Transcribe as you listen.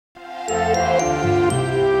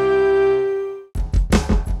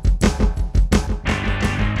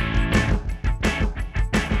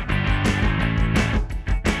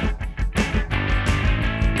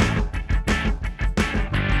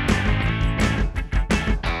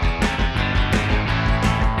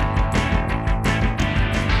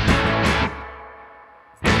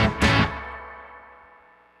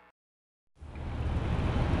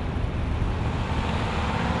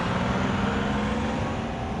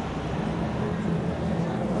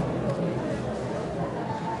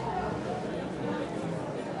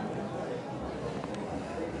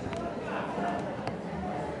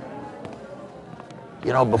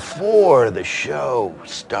You know, before the show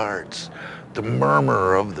starts, the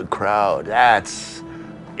murmur of the crowd, that's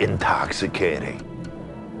intoxicating.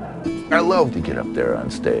 I love to get up there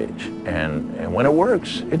on stage, and when it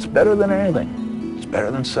works, it's better than anything. It's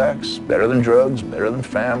better than sex, better than drugs, better than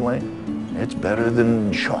family. It's better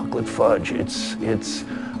than chocolate fudge. It's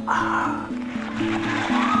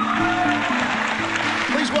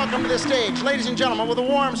Please welcome to the stage, ladies and gentlemen, with a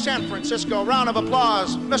warm San Francisco round of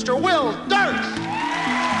applause, Mr. Will Durst.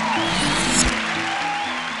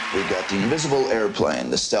 We got the invisible airplane,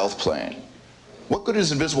 the stealth plane. What good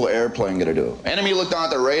is invisible airplane gonna do? Enemy look down at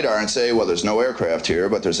the radar and say, well, there's no aircraft here,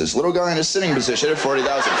 but there's this little guy in a sitting position at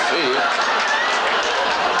 40,000 feet.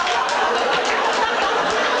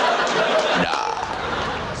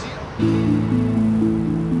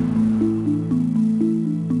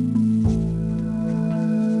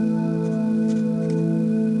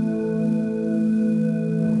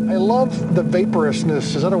 I love the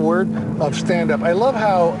vaporousness, is that a word, of stand-up. I love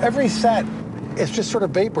how every set is just sort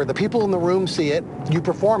of vapor. The people in the room see it, you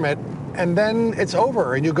perform it, and then it's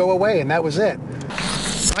over and you go away and that was it.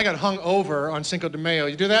 I got hung over on Cinco de Mayo.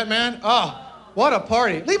 You do that, man? Oh, what a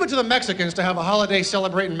party. Leave it to the Mexicans to have a holiday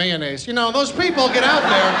celebrating mayonnaise. You know, those people get out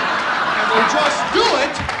there and they just do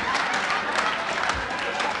it.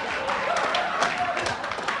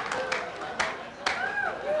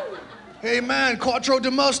 Hey, man, quattro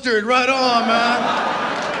de mustard, right on, man.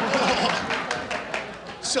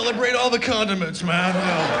 Celebrate all the condiments, man. You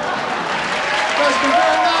guys been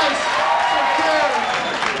very nice. Take care.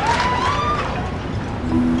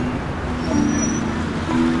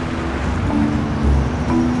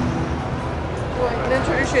 Well, I can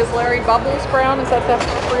introduce you as Larry Bubbles Brown. Is that the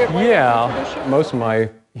appropriate way to introduce you? Most of my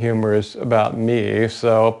humor is about me,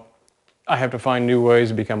 so I have to find new ways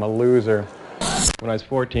to become a loser. When I was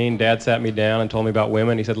 14, Dad sat me down and told me about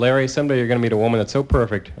women. He said, Larry, someday you're going to meet a woman that's so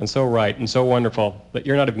perfect and so right and so wonderful that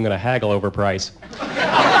you're not even going to haggle over price.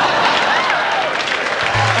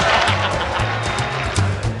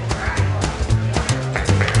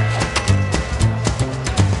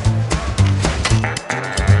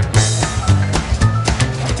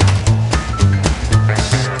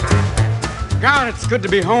 God, it's good to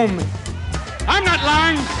be home. I'm not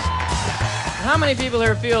lying. How many people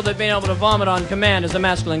here feel that being able to vomit on command is a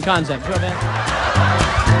masculine concept? Show of hands.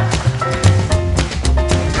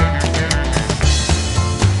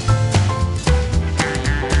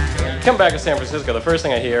 Come back to San Francisco, the first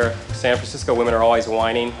thing I hear, San Francisco women are always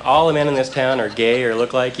whining. All the men in this town are gay or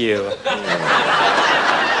look like you.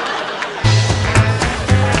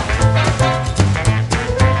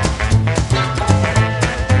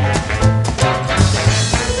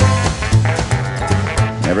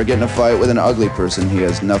 Never get in a fight with an ugly person, he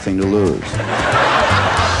has nothing to lose.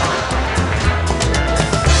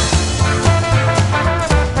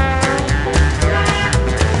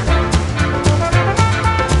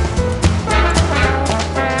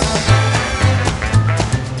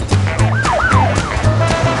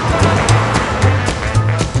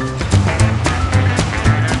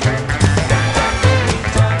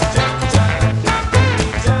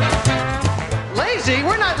 Lazy?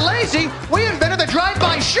 We're not lazy. We invented the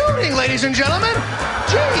drive-by shooting, ladies and gentlemen.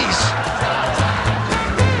 Jeez.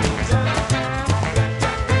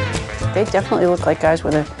 They definitely look like guys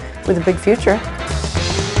with a big future.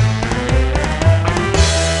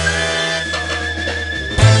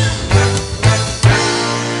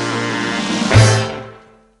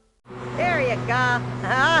 There you go.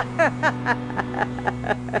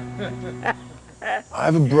 I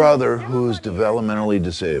have a brother who's developmentally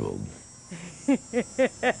disabled.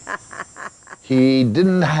 He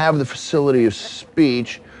didn't have the facility of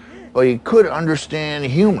speech, but he could understand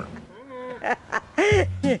humor.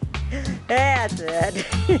 That's it.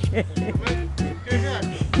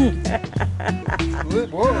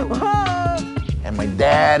 And my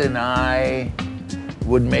dad and I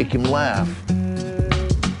would make him laugh.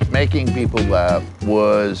 Making people laugh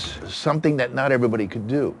was something that not everybody could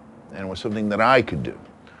do, and was something that I could do.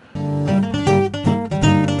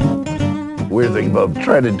 weird thing about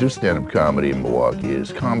trying to do stand-up comedy in Milwaukee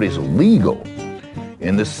is comedy's illegal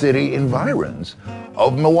in the city environs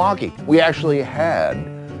of Milwaukee. We actually had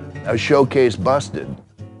a showcase busted.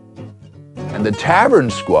 And the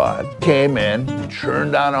Tavern Squad came in,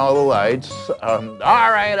 turned on all the lights. All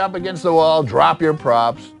right, up against the wall, drop your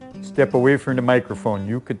props. Step away from the microphone.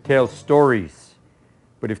 You could tell stories,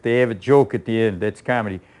 but if they have a joke at the end, that's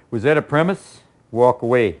comedy. Was that a premise? Walk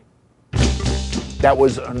away. That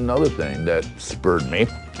was another thing that spurred me.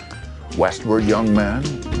 Westward Young Man.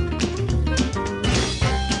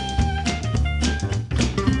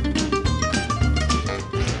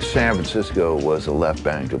 San Francisco was a left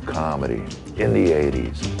bank of comedy in the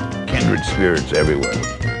 80s. Kindred spirits everywhere.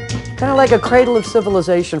 Kind of like a cradle of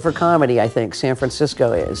civilization for comedy, I think San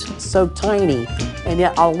Francisco is. It's so tiny, and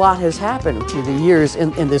yet a lot has happened through the years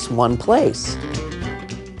in this one place.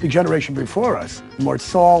 The generation before us, Mort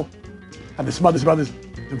Saul, and the Smothers Brothers,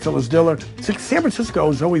 and Phyllis Diller. San Francisco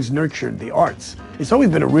has always nurtured the arts. It's always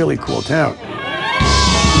been a really cool town.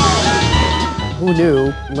 Who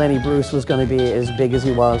knew Lenny Bruce was going to be as big as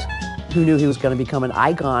he was? Who knew he was going to become an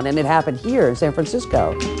icon? And it happened here in San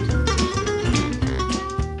Francisco.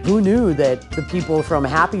 Who knew that the people from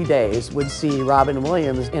Happy Days would see Robin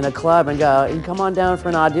Williams in a club and go, come on down for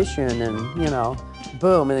an audition, and, you know,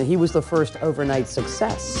 boom. And he was the first overnight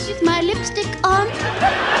success. Is my lipstick on?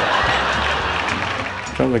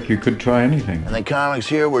 Felt like you could try anything. And the comics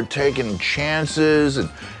here were taking chances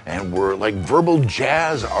and were like verbal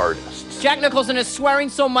jazz artists. Jack Nicholson is swearing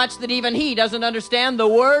so much that even he doesn't understand the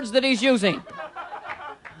words that he's using.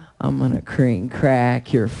 I'm gonna cream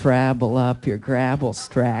crack your frabble up your grabble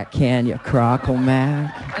strack, can you, Crockle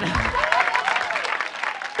Mac?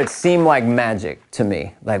 It seemed like magic to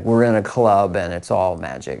me. Like we're in a club and it's all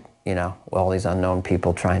magic, you know, all these unknown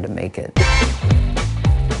people trying to make it.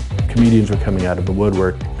 Comedians were coming out of the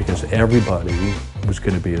woodwork because everybody was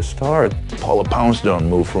going to be a star. Paula Poundstone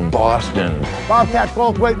moved from Boston. Bobcat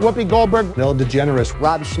Goldthwait, Whoopi Goldberg, Ellen DeGeneres,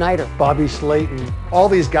 Rob Schneider, Bobby Slayton, all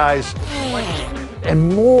these guys.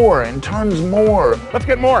 And more, and tons more. Let's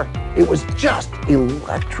get more. It was just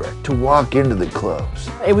electric to walk into the clubs.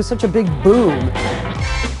 It was such a big boom.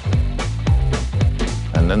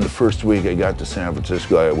 And then the first week I got to San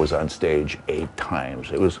Francisco, I was on stage 8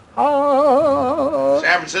 times. It was,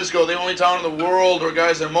 San Francisco, the only town in the world where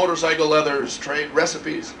guys in motorcycle leathers trade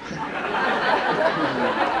recipes. And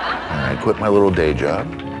I quit my little day job,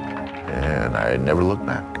 and I never looked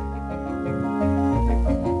back.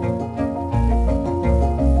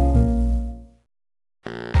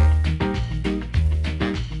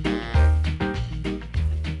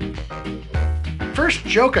 First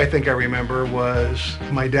joke I think I remember was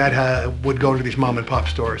my dad would go into these mom and pop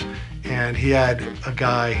stores, and he had a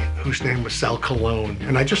guy whose name was Sal Cologne,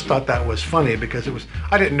 and I just thought that was funny because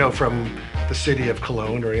I didn't know from the city of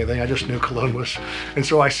Cologne or anything, I just knew Cologne was, and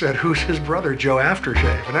so I said, who's his brother, Joe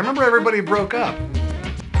Aftershave? And I remember everybody broke up.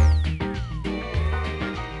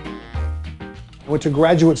 I went to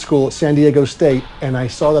graduate school at San Diego State, and I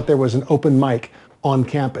saw that there was an open mic on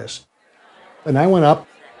campus. And I went up,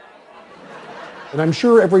 and I'm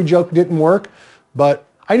sure every joke didn't work, but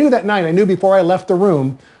I knew that night, I knew before I left the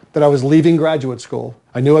room that I was leaving graduate school.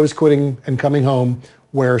 I knew I was quitting and coming home,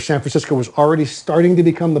 where San Francisco was already starting to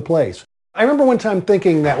become the place. I remember one time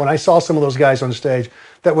thinking that when I saw some of those guys on stage,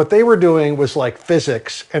 that what they were doing was like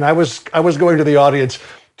physics, and I was going to the audience,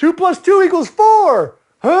 2 + 2 = 4,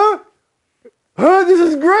 huh? Huh, this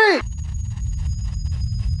is great.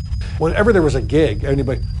 Whenever there was a gig,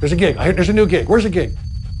 there's a gig, there's a new gig, where's the gig?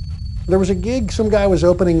 There was a gig, some guy was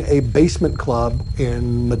opening a basement club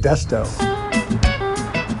in Modesto.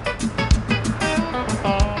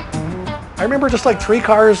 I remember just like 3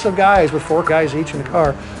 cars of guys with 4 guys each in the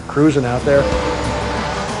car cruising out there.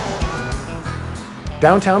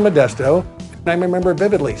 Downtown Modesto. I remember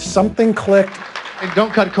vividly, something clicked. Hey,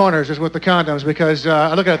 don't cut corners just with the condoms, because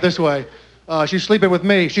I look at it this way. She's sleeping with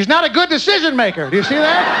me. She's not a good decision maker. Do you see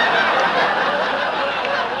that?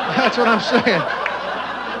 That's what I'm saying.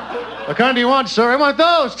 What kind do you want, sir? I want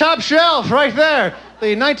those, top shelf, right there.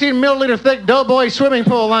 The 19 milliliter thick Doughboy swimming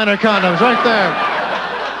pool liner condoms, right there.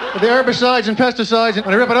 With the herbicides and pesticides. And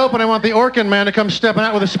when I rip it open, I want the Orkin man to come stepping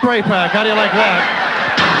out with a spray pack. How do you like that?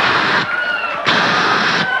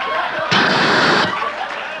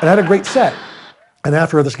 And I had a great set. And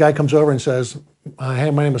after, this guy comes over and says,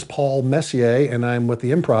 hey, my name is Paul Messier, and I'm with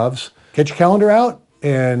the Improvs. Get your calendar out,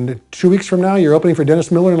 and 2 weeks from now, you're opening for Dennis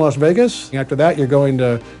Miller in Las Vegas. After that, you're going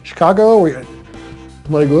to Chicago. I'm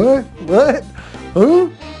like, what? What?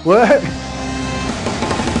 Who? What?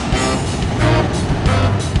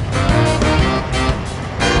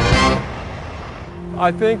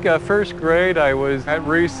 I think first grade I was at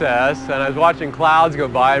recess and I was watching clouds go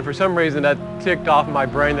by, and for some reason that ticked off in my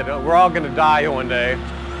brain that we're all going to die one day.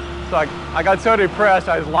 So I got so depressed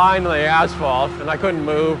I was lying on the asphalt and I couldn't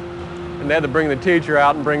move, and they had to bring the teacher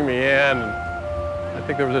out and bring me in. And I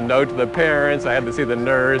think there was a note to the parents. I had to see the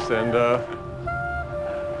nurse, and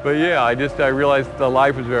but yeah, I realized the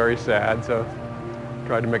life was very sad, so I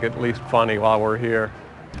tried to make it at least funny while we're here.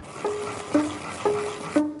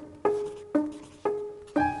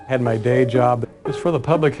 I had my day job. It was for the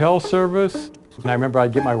public health service. And I remember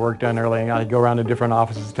I'd get my work done early and I'd go around to different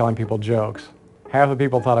offices telling people jokes. Half the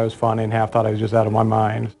people thought I was funny and half thought I was just out of my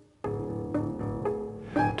mind.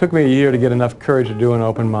 It took me a year to get enough courage to do an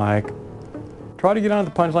open mic. Tried to get on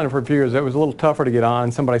at the Punchline for a few years. It was a little tougher to get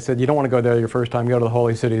on. Somebody said, you don't want to go there your first time, go to the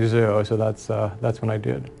Holy City Zoo. So that's when I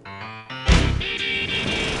did.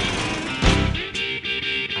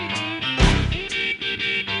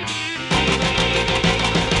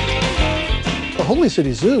 The Holy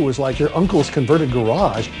City Zoo was like your uncle's converted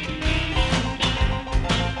garage.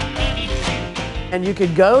 And you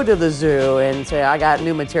could go to the zoo and say, I got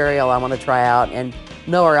new material I want to try out, and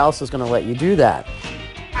nowhere else is going to let you do that.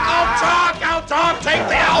 Out talk, take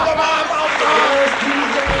the album off,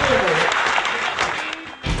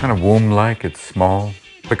 Kind of womb-like, it's small.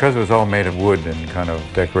 Because it was all made of wood and kind of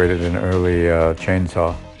decorated in an early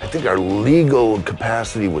chainsaw. I think our legal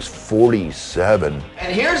capacity was 47.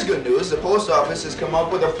 And here's good news. The post office has come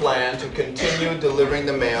up with a plan to continue delivering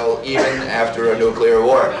the mail even after a nuclear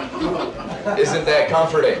war. Isn't that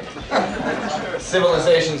comforting?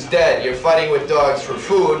 Civilization's dead. You're fighting with dogs for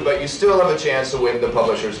food, but you still have a chance to win the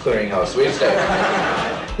Publishers Clearinghouse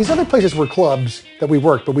sweepstakes. These other places were clubs that we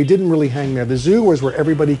worked, but we didn't really hang there. The zoo was where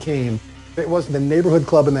everybody came. It wasn't the neighborhood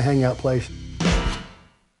club and the hangout place.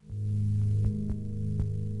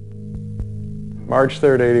 March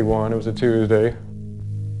 3rd, 81, it was a Tuesday.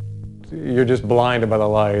 You're just blinded by the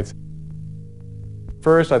lights.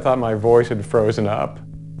 First, I thought my voice had frozen up.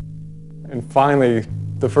 And finally,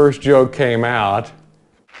 the first joke came out.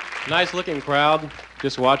 Nice looking crowd,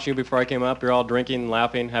 just watching you before I came up. You're all drinking,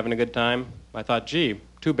 laughing, having a good time. I thought, gee,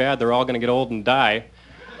 too bad they're all gonna get old and die,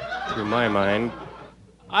 through my mind.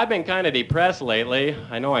 I've been kind of depressed lately.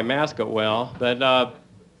 I know I mask it well, but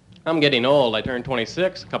I'm getting old. I turned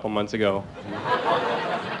 26 a couple months ago.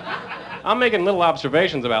 I'm making little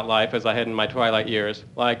observations about life as I head in my twilight years.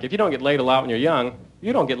 Like, if you don't get laid a lot when you're young,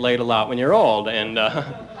 you don't get laid a lot when you're old. And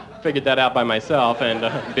figured that out by myself, and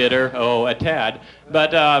bitter, a tad.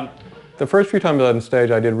 But the first few times I was on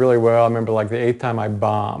stage, I did really well. I remember like the 8th time I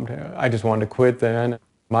bombed. I just wanted to quit then.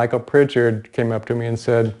 Michael Pritchard came up to me and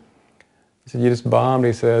said, you just bombed.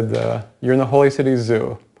 He said, you're in the Holy City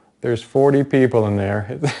Zoo. There's 40 people in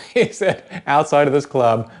there. He said, outside of this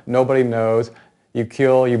club, nobody knows. You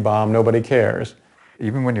kill, you bomb, nobody cares.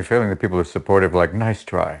 Even when you're failing, the people are supportive, like, nice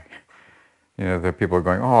try. You know, the people are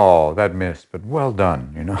going, oh, that missed, but well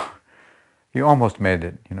done, you know. You almost made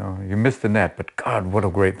it, you know. You missed the net, but God, what a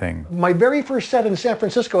great thing. My very first set in San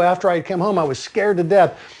Francisco, after I came home, I was scared to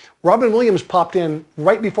death. Robin Williams popped in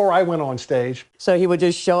right before I went on stage. So he would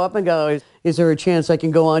just show up and go, is there a chance I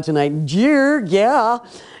can go on tonight? Jeer, yeah.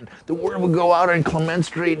 The word would go out on Clement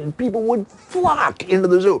Street and people would flock into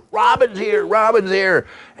the zoo. Robin's here, Robin's here.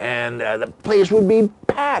 And the place would be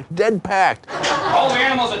packed, dead packed. All the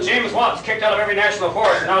animals that James wants kicked out of every national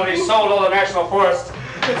forest, and now that he's sold all the national forests.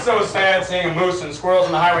 It's so sad seeing moose and squirrels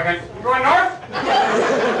on the highway going, you going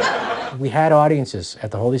north? We had audiences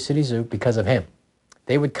at the Holy City Zoo because of him.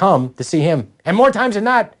 They would come to see him. And more times than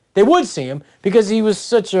not, they would see him because he was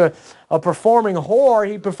such a performing whore.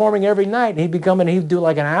 He'd performing every night. He'd be coming, he'd do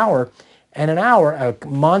like an hour, a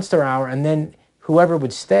monster hour, and then whoever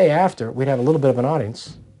would stay after, we'd have a little bit of an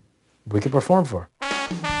audience we could perform for.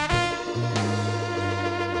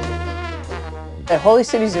 The Holy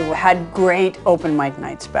City Zoo had great open mic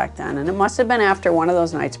nights back then, and it must have been after one of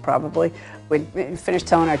those nights probably. We'd finished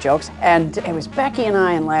telling our jokes, and it was Becky and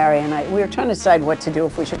I and Larry, and we were trying to decide what to do,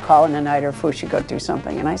 if we should call in a night or if we should go do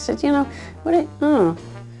something. And I said, you know, I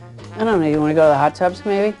don't know, you want to go to the hot tubs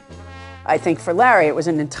maybe? I think for Larry it was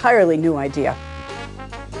an entirely new idea.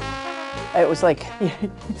 It was like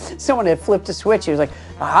someone had flipped a switch. He was like,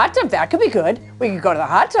 a hot tub, that could be good. We could go to the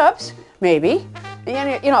hot tubs, maybe.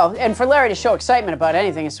 And, you know, and for Larry to show excitement about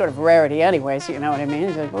anything is sort of a rarity anyways, you know what I mean?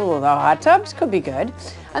 He's like, oh, the hot tubs could be good.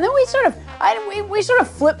 And then we sort of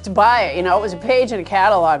flipped by it, you know, it was a page in a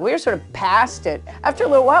catalog. We were sort of past it. After a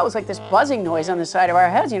little while, it was like this buzzing noise on the side of our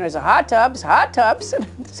heads, you know, there's a hot tubs. And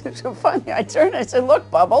it's so funny, I turned and I said, look,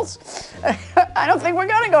 Bubbles, I don't think we're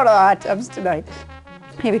gonna go to the hot tubs tonight.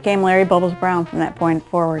 He became Larry Bubbles Brown from that point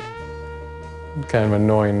forward. kind of an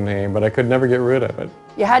annoying name, but I could never get rid of it.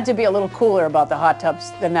 You had to be a little cooler about the hot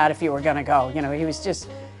tubs than that if you were gonna go. You know,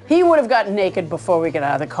 he would have gotten naked before we get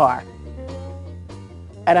out of the car.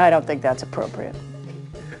 And I don't think that's appropriate.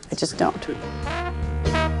 I just don't.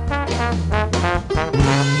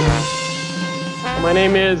 My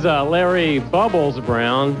name is Larry Bubbles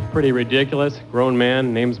Brown. Pretty ridiculous. Grown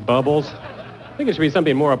man, name's Bubbles. I think it should be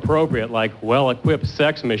something more appropriate, like well-equipped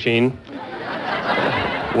sex machine.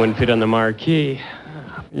 Wouldn't fit on the marquee.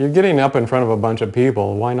 You're getting up in front of a bunch of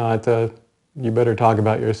people. Why not, you better talk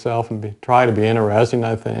about yourself and try to be interesting,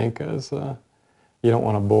 I think, because you don't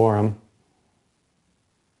want to bore them.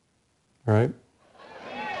 Right?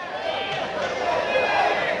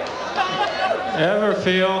 Ever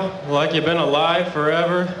feel like you've been alive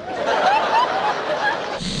forever?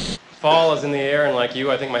 Fall is in the air, and like you,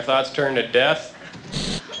 I think my thoughts turn to death.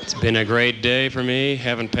 It's been a great day for me.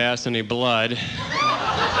 Haven't passed any blood.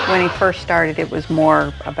 When he first started, it was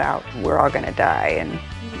more about we're all going to die and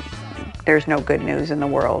there's no good news in the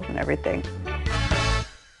world and everything.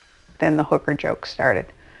 Then the hooker joke started.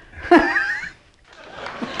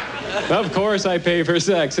 Of course I pay for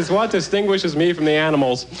sex. It's what distinguishes me from the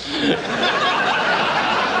animals.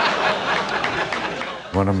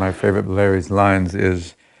 One of my favorite Larry's lines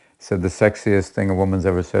said the sexiest thing a woman's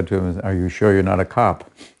ever said to him is, "Are you sure you're not a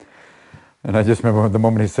cop?" And I just remember the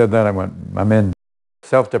moment he said that, I went, I'm in.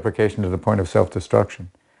 Self-deprecation to the point of self-destruction.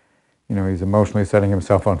 You know, he's emotionally setting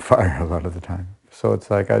himself on fire a lot of the time. So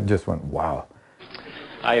it's like, I just went, wow.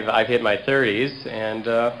 I've hit my 30s,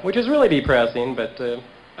 and which is really depressing, but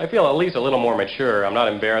I feel at least a little more mature. I'm not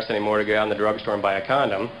embarrassed anymore to go out in the drugstore and buy a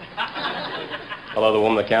condom. Although the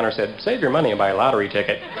woman at the counter said, "Save your money and buy a lottery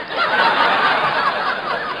ticket."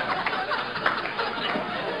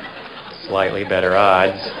 Slightly better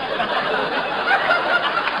odds.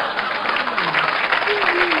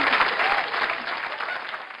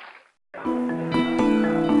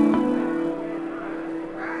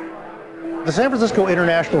 The San Francisco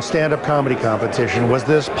International Stand-Up Comedy Competition was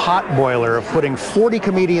this potboiler of putting 40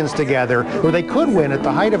 comedians together where they could win, at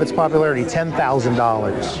the height of its popularity,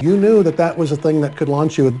 $10,000. You knew that that was a thing that could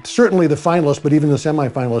launch you. Certainly the finalists, but even the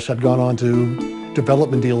semifinalists had gone on to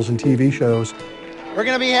development deals and TV shows. We're going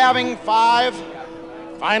to be having 5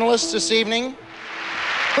 finalists this evening.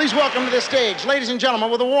 Please welcome to the stage, ladies and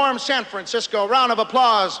gentlemen, with a warm San Francisco round of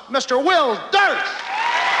applause, Mr. Will Durst.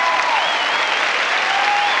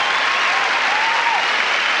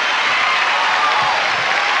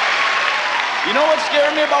 You know what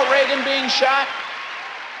scared me about Reagan being shot?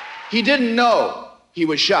 He didn't know he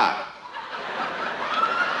was shot.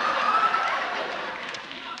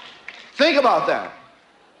 Think about that.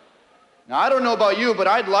 Now, I don't know about you, but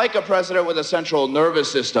I'd like a president with a central nervous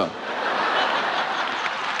system.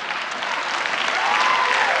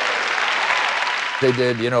 They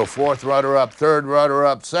did, you know, 4th runner-up, 3rd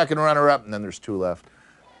runner-up, 2nd runner-up, and then there's 2 left.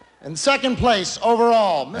 In 2nd place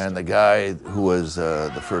overall, Mr. And the guy who was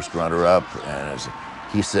the 1st runner-up, and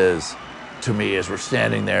he says to me as we're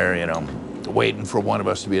standing there, you know, waiting for one of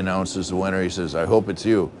us to be announced as the winner, he says, "I hope it's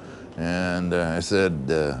you." And I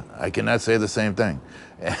said, I cannot say the same thing,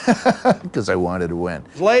 because I wanted to win.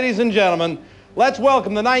 Ladies and gentlemen, let's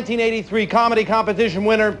welcome the 1983 comedy competition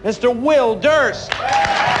winner, Mr. Will Durst.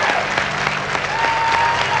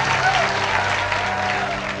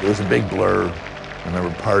 It was a big blur. I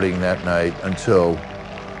remember partying that night until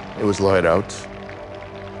it was light out.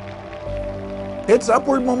 It's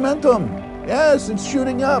upward momentum. Yes, it's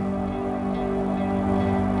shooting up.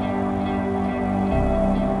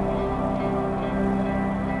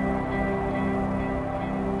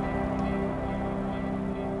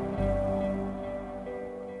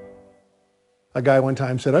 A guy one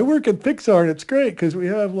time said, "I work at Pixar and it's great because we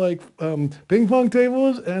have like ping pong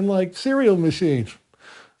tables and like cereal machines."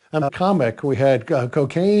 I'm a comic. We had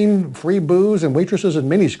cocaine, free booze, and waitresses in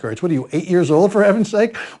miniskirts. What are you, 8 years old, for heaven's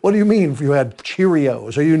sake? What do you mean you had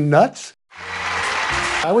Cheerios? Are you nuts?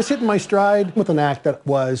 I was hitting my stride with an act that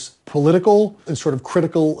was political and sort of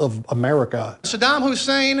critical of America. Saddam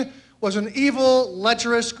Hussein was an evil,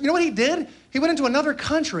 lecherous... You know what he did? He went into another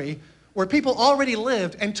country where people already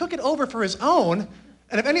lived and took it over for his own,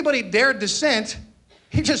 and if anybody dared dissent,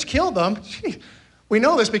 he just killed them. We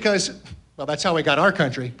know this because... Well, that's how we got our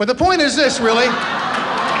country. But the point is this, really.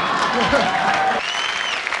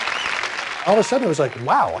 All of a sudden, it was like,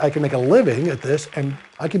 wow, I can make a living at this, and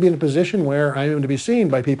I can be in a position where I am to be seen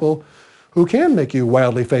by people who can make you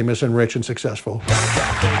wildly famous and rich and successful.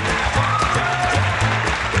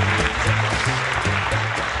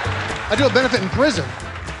 I do a benefit in prison.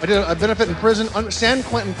 I did a benefit in prison, San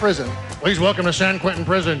Quentin Prison. Please welcome to San Quentin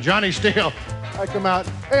Prison, Johnny Steele. I come out,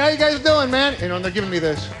 hey, how you guys doing, man? You know, and they're giving me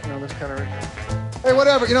this, you know, this kind of, hey,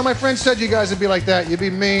 whatever. You know, my friend said you guys would be like that. You'd be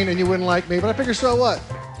mean and you wouldn't like me. But I figure, so what?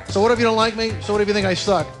 So what if you don't like me? So what if you think I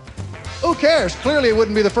suck? Who cares? Clearly, it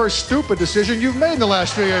wouldn't be the first stupid decision you've made in the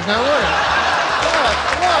last few years now, would it?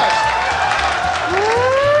 What?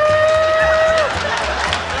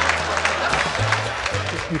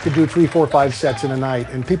 You could do 3, 4, 5 sets in a night,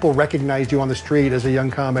 and people recognized you on the street as a young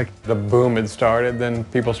comic. The boom had started, then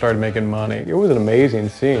people started making money. It was an amazing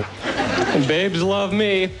scene. And babes love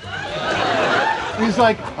me. He's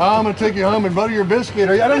like, oh, I'm gonna take you home and butter your biscuit.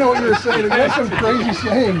 Or I don't know what you were saying. You had some crazy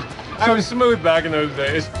sayings. I was smooth back in those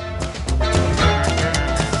days.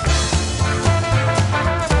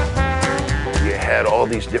 You had all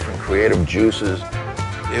these different creative juices.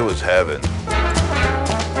 It was heaven.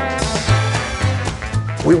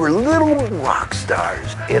 We were little rock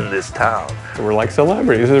stars in this town. We're like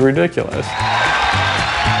celebrities. It's ridiculous.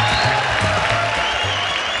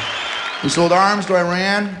 We sold arms to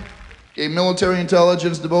Iran, gave military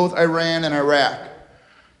intelligence to both Iran and Iraq.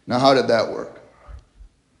 Now, how did that work?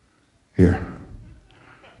 Here,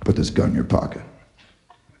 put this gun in your pocket.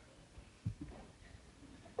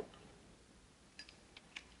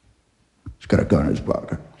 He's got a gun in his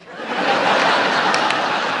pocket.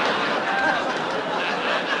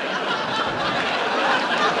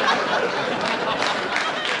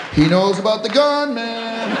 He knows about the gun,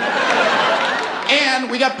 man.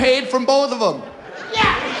 And we got paid from both of them.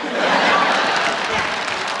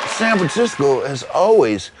 San Francisco has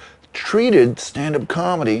always treated stand-up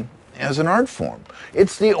comedy as an art form.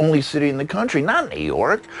 It's the only city in the country, not New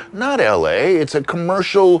York, not LA. It's a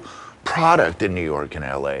commercial product in New York and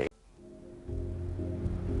LA.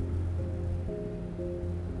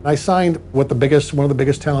 I signed with one of the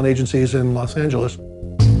biggest talent agencies in Los Angeles.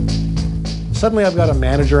 Suddenly I've got a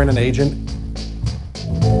manager and an agent.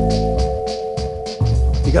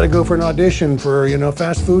 You gotta go for an audition for, a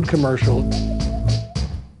fast food commercial.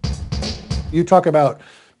 You talk about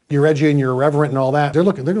you're edgy and you're irreverent and all that. They're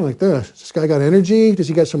going like this. Does this guy got energy? Does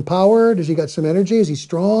he got some power? Does he got some energy? Is he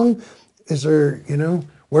strong? Is there,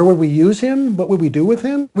 where would we use him? What would we do with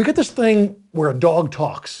him? We get this thing where a dog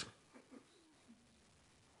talks.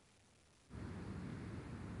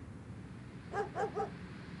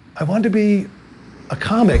 I wanted to be a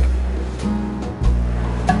comic.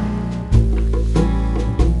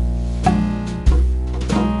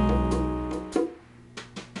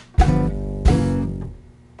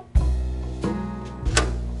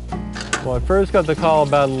 Well, I first got the call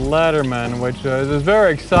about Letterman, which was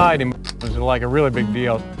very exciting. It was like a really big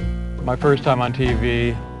deal. My first time on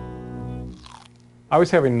TV. I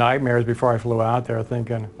was having nightmares before I flew out there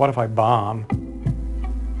thinking, what if I bomb?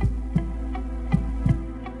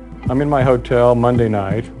 I'm in my hotel Monday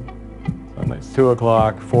night. And it's 2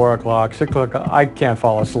 o'clock, 4 o'clock, 6 o'clock. I can't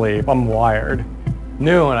fall asleep. I'm wired.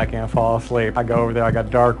 Noon, I can't fall asleep. I go over there, I got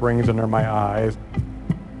dark rings under my eyes.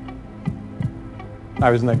 I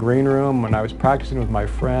was in the green room and I was practicing with my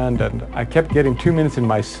friend, and I kept getting 2 minutes in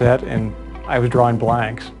my set and I was drawing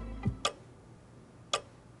blanks.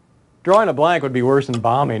 Drawing a blank would be worse than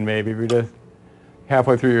bombing, maybe. If you're just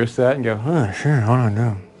halfway through your set and go, sure, what do I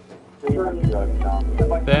do?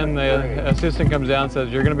 Then the assistant comes down and says,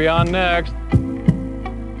 you're going to be on next.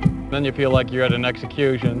 Then you feel like you're at an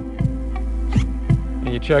execution.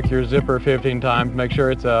 And you check your zipper 15 times, make sure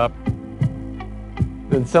it's up.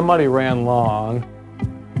 Then somebody ran long.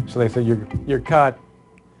 So they said, you're cut.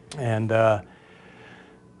 And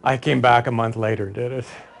I came back a month later and did it.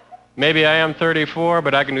 Maybe I am 34,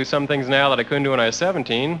 but I can do some things now that I couldn't do when I was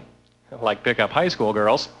 17, like pick up high school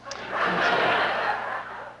girls.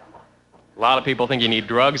 A lot of people think you need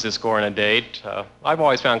drugs to score on a date. I've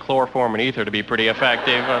always found chloroform and ether to be pretty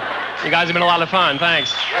effective. You guys have been a lot of fun.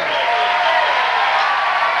 Thanks.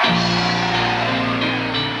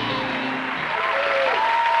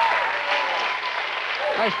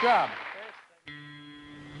 Nice job.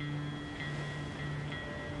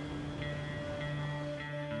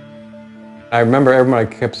 I remember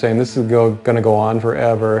everybody kept saying, this is going to go on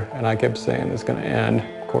forever, and I kept saying, it's going to end.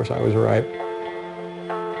 Of course, I was right.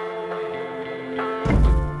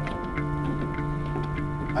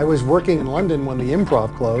 I was working in London when the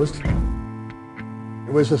Improv closed.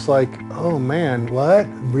 It was just like, oh man, what?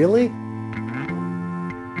 Really?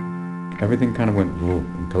 Everything kind of went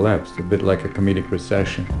and collapsed, a bit like a comedic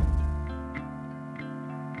recession.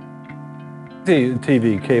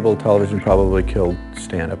 TV, cable television probably killed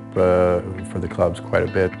stand-up for the clubs quite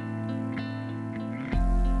a bit.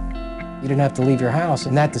 You didn't have to leave your house,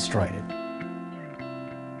 and that destroyed it.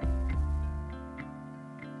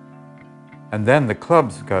 And then the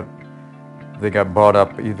clubs got they got bought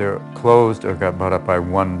up, either closed or got bought up by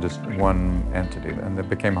one entity, and it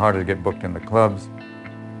became harder to get booked in the clubs.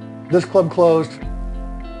 This club closed,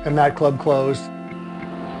 and that club closed.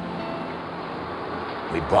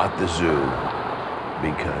 We bought the zoo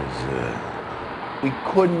because we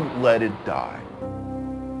couldn't let it die.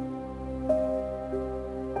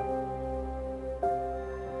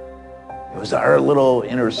 It was our little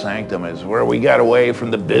inner sanctum. It's where we got away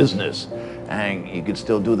from the business and you could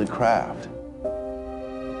still do the craft.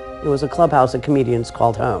 It was a clubhouse that comedians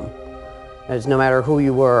called home. It's no matter who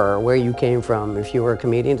you were or where you came from, if you were a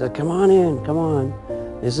comedian, it's like, come on in, come on.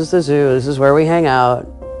 This is the zoo, this is where we hang out.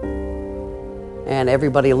 And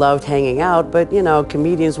everybody loved hanging out, but you know,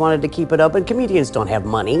 comedians wanted to keep it open. Comedians don't have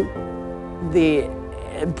money. The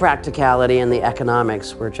practicality and the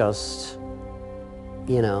economics were just,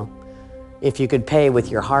 you know, if you could pay with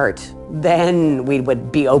your heart, then we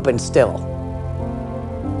would be open still.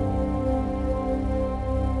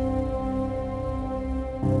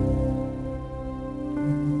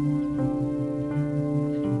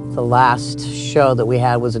 The last show that we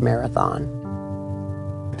had was a marathon.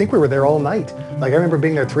 I think we were there all night. Like I remember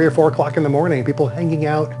being there 3 or 4 o'clock in the morning, people hanging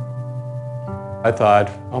out. I thought,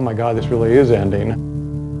 oh my God, this really is ending.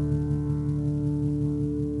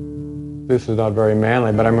 This is not very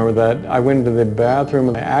manly, but I remember that I went into the bathroom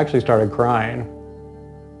and I actually started crying.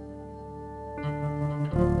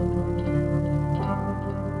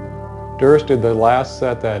 Durst did the last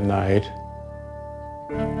set that night.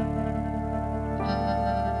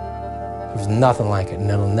 There's nothing like it, and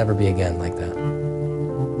it'll never be again like that.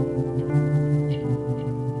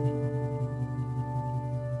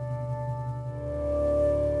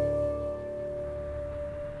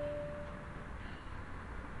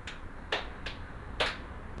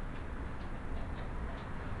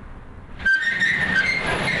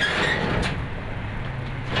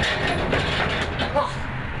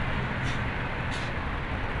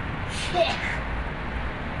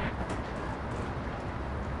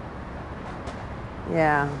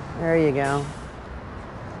 Yeah, there you go.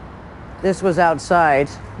 This was outside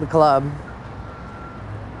the club,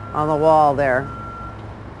 on the wall there.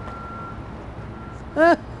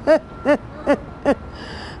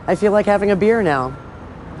 I feel like having a beer now.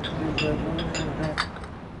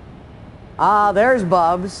 Ah, there's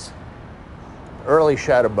Bubs. Early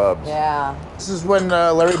shot of Bubs. Yeah. This is when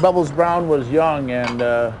Larry Bubbles Brown was young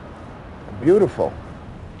and beautiful.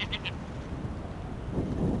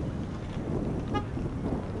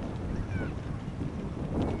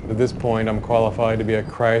 At this point, I'm qualified to be a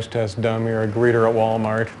crash test dummy or a greeter at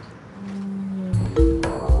Walmart.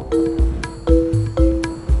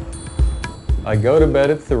 I go to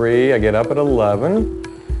bed at 3, I get up at 11,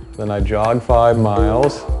 then I jog 5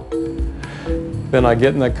 miles, then I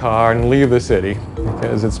get in the car and leave the city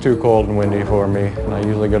because it's too cold and windy for me. And I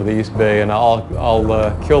usually go to the East Bay and I'll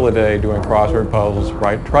kill the day doing crossword puzzles,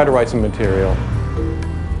 try to write some material.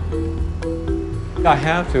 I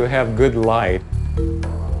have to have good light.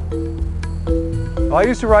 Well, I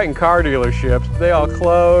used to write in car dealerships. They all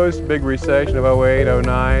closed, big recession of 08,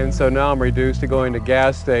 09, so now I'm reduced to going to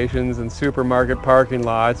gas stations and supermarket parking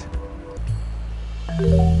lots.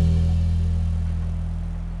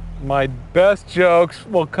 My best jokes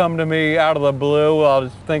will come to me out of the blue. I'll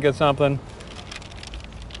just think of something.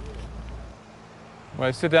 When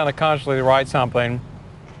I sit down to consciously write something,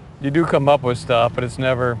 you do come up with stuff, but it's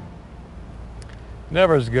never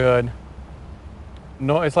as good.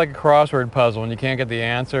 No, it's like a crossword puzzle. When you can't get the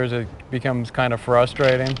answers, it becomes kind of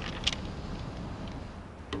frustrating.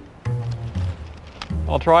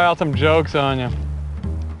 I'll try out some jokes on you.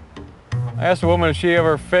 I asked a woman if she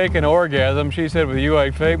ever faked an orgasm. She said, with you,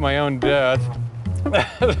 I'd fake my own death.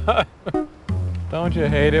 Don't you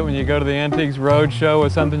hate it when you go to the Antiques Roadshow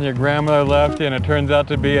with something your grandmother left you and it turns out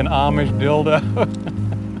to be an Amish dildo?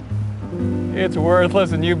 It's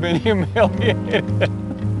worthless and you've been humiliated.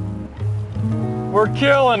 We're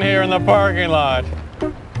killing here in the parking lot.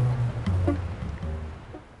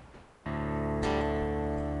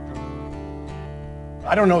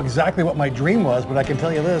 I don't know exactly what my dream was, but I can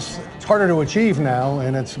tell you this, it's harder to achieve now,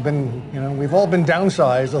 and it's been, you know, we've all been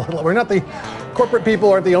downsized a little. We're not the, corporate people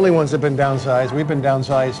aren't the only ones that have been downsized. We've been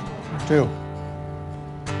downsized too.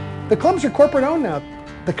 The clubs are corporate owned now.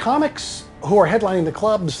 The comics who are headlining the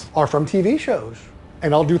clubs are from TV shows.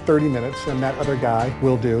 And I'll do 30 minutes, and that other guy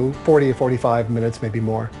will do 40 or 45 minutes, maybe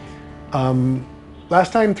more.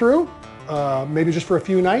 Last time through, maybe just for a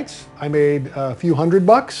few nights, I made a few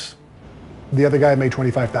 $100. The other guy made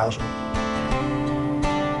 25,000.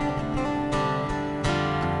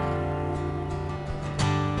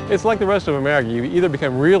 It's like the rest of America. You either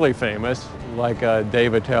become really famous, like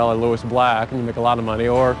Dave Attell and Louis Black, and you make a lot of money,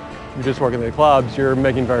 or you just work in the clubs, you're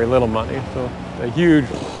making very little money. So a huge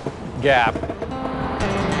gap.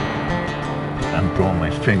 I'm throwing my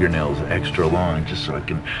fingernails extra long just so I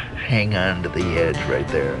can hang on to the edge right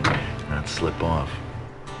there and not slip off.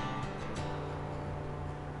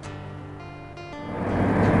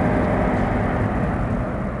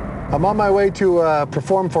 I'm on my way to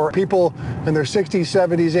perform for people in their 60s,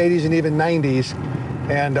 70s, 80s, and even 90s.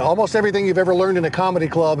 And almost everything you've ever learned in a comedy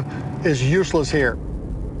club is useless here.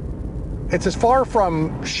 It's as far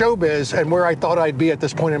from showbiz and where I thought I'd be at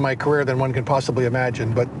this point in my career than one can possibly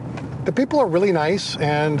imagine. But the people are really nice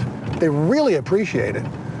and they really appreciate it.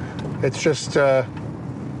 It's just, you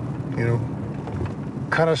know,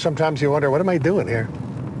 kind of sometimes you wonder, what am I doing here?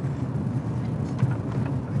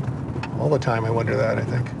 All the time I wonder that, I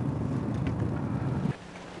think.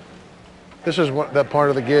 This is that part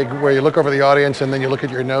of the gig where you look over the audience and then you look at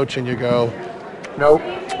your notes and you go, nope.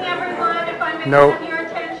 Nope.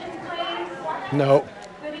 No.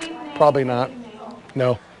 Probably not.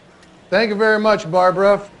 No. Thank you very much,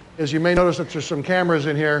 Barbara. As you may notice, there's some cameras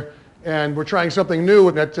in here, and we're trying something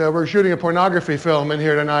new. That we're shooting a pornography film in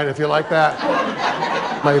here tonight, if you like that.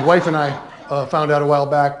 My wife and I found out a while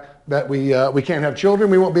back that we can't have children.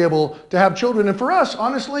 We won't be able to have children. And for us,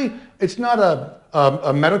 honestly, it's not a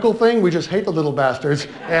medical thing. We just hate the little bastards.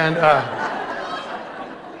 And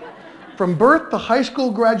from birth to high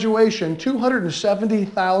school graduation,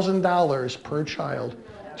 $270,000 per child.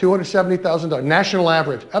 $270,000, national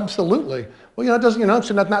average, absolutely. Well, you know, it doesn't, you know,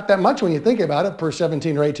 it's not that much when you think about it per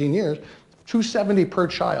 17 or 18 years. $270 per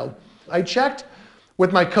child. I checked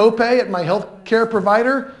with my copay at my health care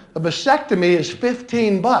provider. A vasectomy is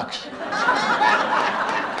 $15.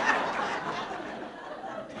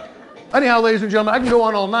 Anyhow, ladies and gentlemen, I can go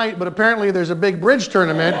on all night, but apparently there's a big bridge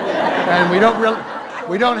tournament, and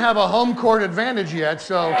we don't have a home court advantage yet.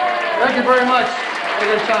 So, thank you very much. Have a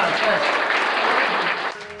good time. Thanks.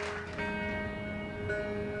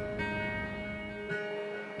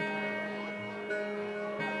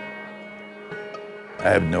 I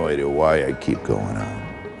have no idea why I keep going on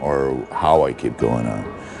or how I keep going on.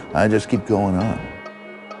 I just keep going on.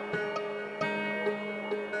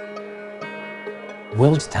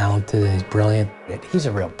 Will's talented, he's brilliant. He's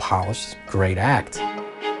a real polished, great act.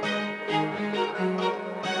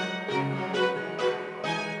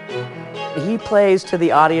 He plays to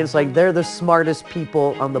the audience like they're the smartest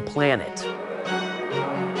people on the planet.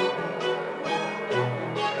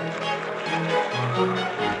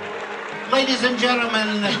 Ladies and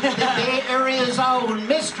gentlemen, the Bay Area's own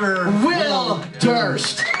Mr. Will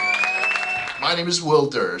Durst. My name is Will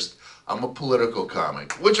Durst. I'm a political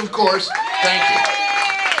comic, which of course, thank you.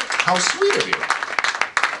 How sweet of you.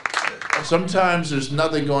 Sometimes there's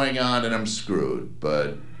nothing going on and I'm screwed,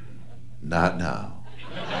 but not now.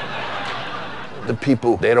 The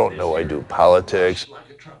people, they don't know I do politics.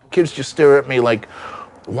 Kids just stare at me like,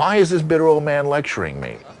 why is this bitter old man lecturing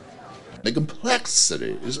me? The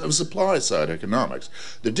complexities of supply-side economics.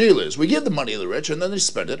 The deal is, we give the money to the rich and then they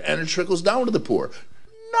spend it and it trickles down to the poor.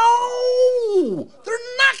 No! They're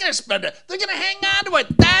not going to spend it. They're going to hang on to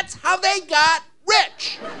it. That's how they got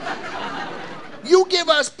rich. You give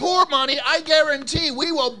us poor money, I guarantee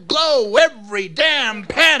we will blow every damn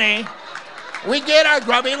penny we get our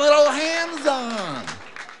grubby little hands on.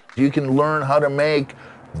 You can learn how to make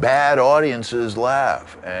bad audiences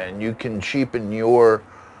laugh, and you can cheapen your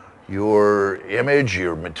image,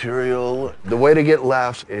 your material. The way to get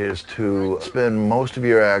laughs is to spend most of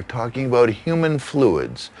your act talking about human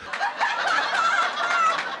fluids.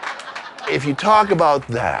 If you talk about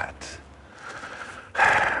that,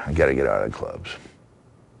 I gotta get out of clubs.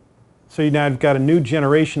 So now I've got a new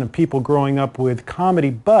generation of people growing up with comedy,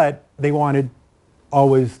 but they wanted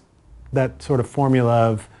always that sort of formula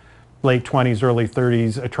of late 20s, early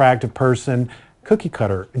 30s, attractive person, cookie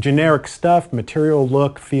cutter, generic stuff, material,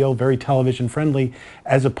 look, feel, very television friendly,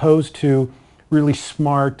 as opposed to really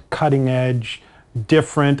smart, cutting edge,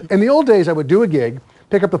 different. In the old days, I would do a gig,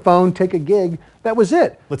 pick up the phone, take a gig, that was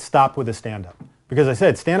it. Let's stop with the stand-up. Because I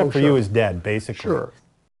said, stand-up for you is dead, basically. Sure.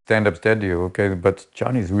 Stand-up's dead to you, okay, but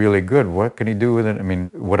Johnny's really good. What can he do with it? I mean,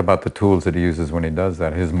 what about the tools that he uses when he does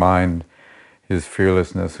that? His mind, his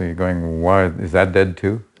fearlessness, are you going, why, is that dead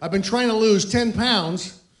too? I've been trying to lose 10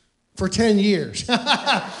 pounds for 10 years.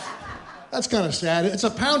 That's kind of sad. It's a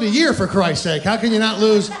pound a year, for Christ's sake. How can you not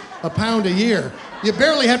lose a pound a year? You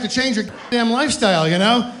barely have to change your damn lifestyle, you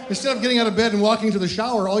know? Instead of getting out of bed and walking to the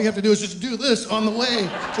shower, all you have to do is just do this on the way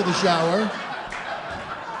to the shower.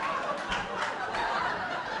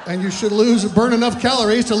 And you should burn enough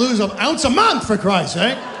calories to lose an ounce a month, for Christ's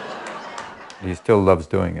sake. He still loves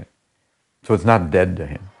doing it. So it's not dead to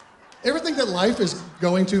him. Ever think that life is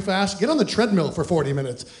going too fast? Get on the treadmill for 40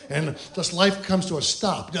 minutes and just life comes to a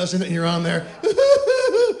stop, doesn't it? And you're on there,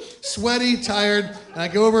 sweaty, tired, and I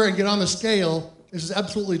go over and get on the scale. This is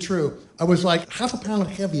absolutely true. I was like half a pound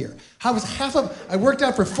heavier. I worked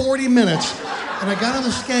out for 40 minutes and I got on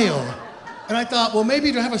the scale and I thought, well,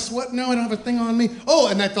 maybe do I have a sweat? No, I don't have a thing on me. Oh,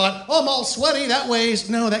 and I thought, oh, I'm all sweaty, that weighs.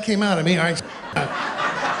 No, that came out of me. All right.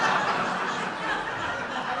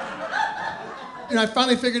 And I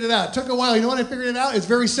finally figured it out. It took a while. You know what I figured it out? It's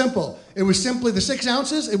very simple. It was simply the 6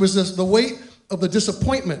 ounces. It was the weight of the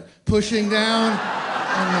disappointment pushing down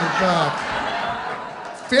on my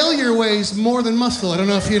back. Failure weighs more than muscle. I don't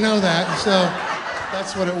know if you know that. So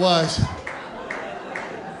that's what it was.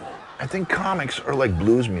 I think comics are like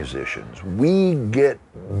blues musicians. We get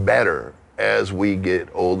better as we get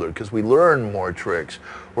older because we learn more tricks.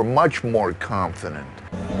 We're much more confident.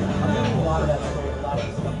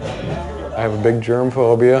 I have a big germ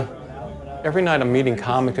phobia. Every night I'm meeting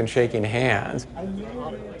comics and shaking hands.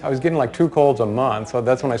 I was getting like 2 colds a month, so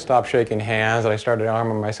that's when I stopped shaking hands and I started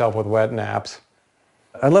arming myself with wet naps.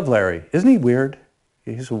 I love Larry. Isn't he weird?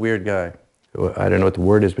 He's a weird guy. I don't know what the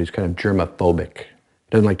word is, but he's kind of germophobic.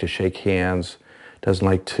 Doesn't like to shake hands, doesn't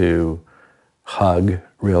like to hug,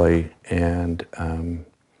 really, and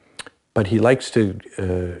but he likes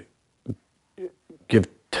to give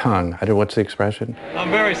tongue. I don't know, what's the expression? I'm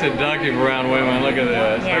very seductive around women. Look at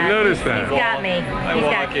this. Yeah. I've noticed that. He's got me. I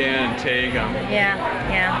walk in and take them.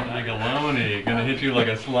 Yeah. Like a loney, gonna hit you like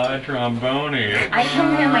a slide trombone. I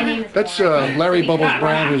told him my name. That's Larry Bubbles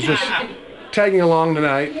Brown, who's just tagging along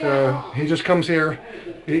tonight. He just comes here,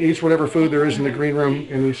 he eats whatever food there is in the green room,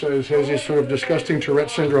 and he has these sort of disgusting Tourette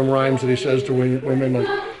syndrome rhymes that he says to women like,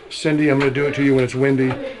 Cindy, I'm going to do it to you when it's windy,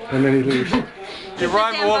 and then he leaves. Your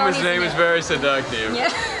rhyme woman's name is very seductive.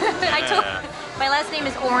 Yeah. I told my last name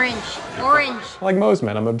is Orange. Orange. Like most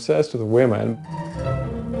men, I'm obsessed with women.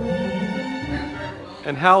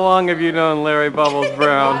 And how long have you known Larry Bubbles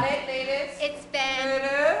Brown? It's been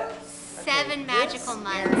 7 magical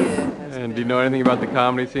months. And do you know anything about the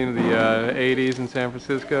comedy scene of the 80s in San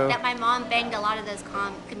Francisco? That my mom banged a lot of those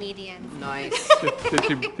comedians. Nice.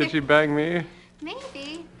 Did she bang me?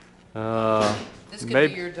 Maybe. This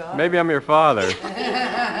could be your daughter. Maybe I'm your father.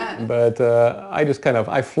 But I just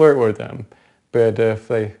I flirt with them. But if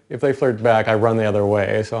they flirt back, I run the other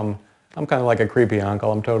way. So I'm kind of like a creepy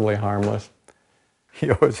uncle. I'm totally harmless.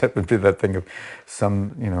 You always have to do that thing of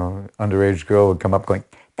some, underage girl would come up going,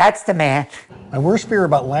 "That's the man." My worst fear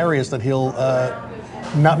about Larry is that he'll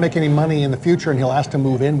not make any money in the future and he'll ask to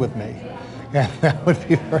move in with me. And that would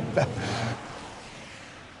be very bad.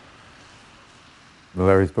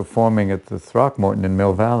 Larry's performing at the Throckmorton in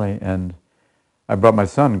Mill Valley, and I brought my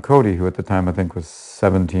son, Cody, who at the time I think was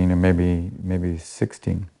 17 or maybe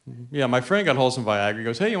 16. Yeah, my friend got hold of some Viagra. He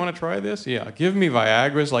goes, "Hey, you want to try this?" Yeah, give me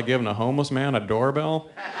Viagra's like giving a homeless man a doorbell.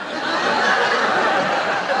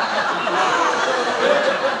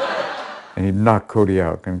 And he knocked Cody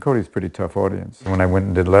out, and Cody's a pretty tough audience. When I went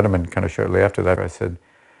and did Letterman kind of shortly after that, I said,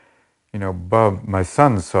 Bub, my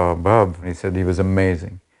son saw Bub, and he said he was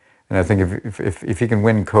amazing. And I think if he can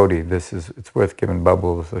win Cody, it's worth giving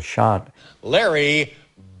Bubbles a shot. Larry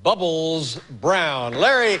Bubbles Brown.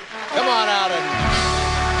 Larry, come on out and...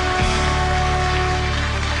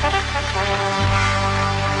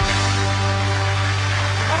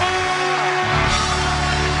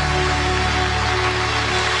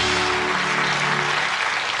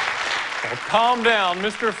 Well, calm down,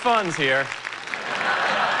 Mr. Fun's here.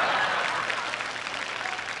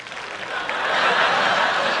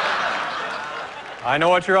 I know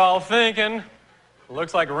what you're all thinking.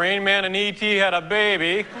 Looks like Rain Man and E.T. had a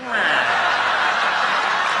baby.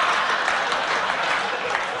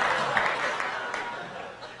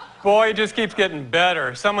 Boy, it just keeps getting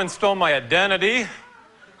better. Someone stole my identity.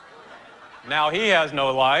 Now he has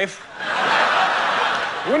no life.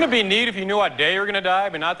 Wouldn't it be neat if you knew what day you were going to die,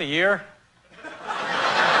 but not the year?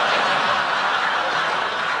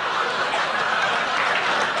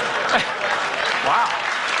 Wow.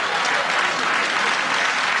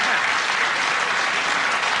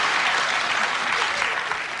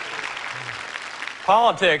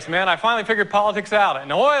 Politics, man. I finally figured politics out.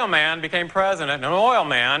 An oil man became president, an oil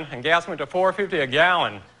man, and gas went to $4.50 a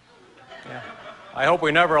gallon. Yeah. I hope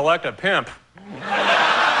we never elect a pimp. You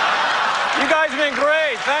guys have been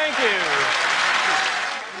great. Thank you.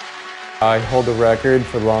 I hold the record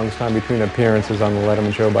for the longest time between appearances on the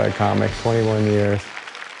Letterman Show by a comic, 21 years.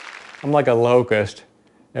 I'm like a locust.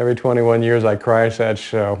 Every 21 years I crash that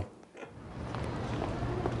show.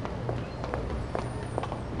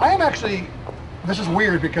 I am actually This is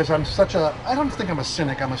weird because I'm such a, I don't think I'm a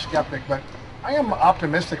cynic, I'm a skeptic, but I am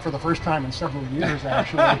optimistic for the first time in several years,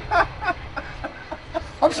 actually.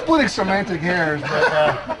 I'm splitting semantic hairs,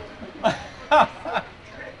 but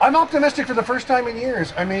I'm optimistic for the first time in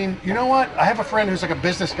years. I mean, you know what? I have a friend who's like a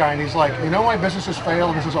business guy, and he's like, you know why businesses fail?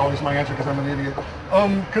 And this is always my answer because I'm an idiot.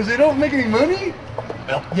 Because they don't make any money?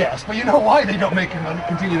 Well, yes, but you know why they don't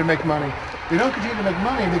continue to make money? They don't continue to make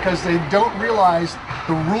money because they don't realize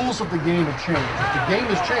the rules of the game have changed. The game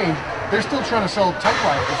has changed. They're still trying to sell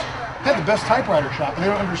typewriters. They have the best typewriter shop, and they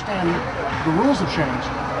don't understand the rules have changed.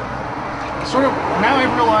 Sort of, now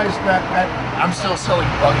I've realized that I'm still selling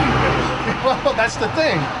buggy whips. Well, that's the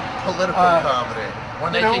thing. Political comedy.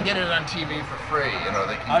 When they can get it on TV for free, you know,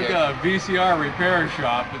 they can I've got a VCR repair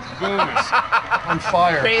shop. It's booming. On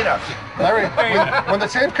fire. Beta. Larry, when the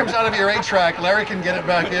tape comes out of your 8-track, Larry can get it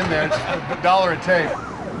back in there. It's $1 a tape.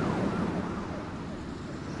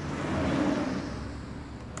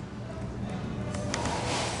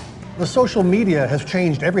 The social media has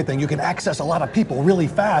changed everything. You can access a lot of people really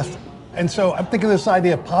fast. And so I'm thinking of this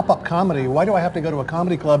idea of pop-up comedy. Why do I have to go to a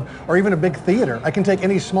comedy club or even a big theater? I can take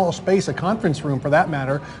any small space, a conference room for that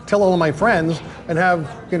matter, tell all of my friends and have,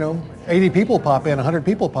 80 people pop in, 100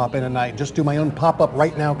 people pop in a night, just do my own pop-up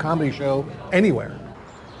right now comedy show anywhere.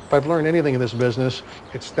 If I've learned anything in this business,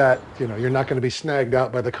 it's that, you're not going to be snagged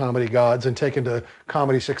out by the comedy gods and taken to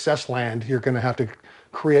comedy success land. You're going to have to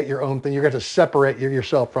create your own thing. You're going to separate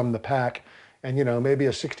yourself from the pack. And, maybe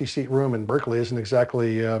a 60-seat room in Berkeley isn't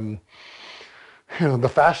exactly, the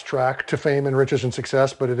fast track to fame and riches and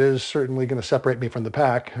success, but it is certainly going to separate me from the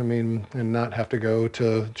pack. I mean, and not have to go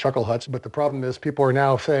to chuckle huts. But the problem is people are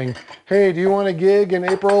now saying, hey, do you want a gig in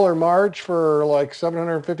April or March for like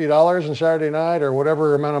 $750 on Saturday night or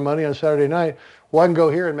whatever amount of money on Saturday night? Well, I can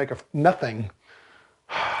go here and make nothing.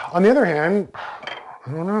 On the other hand,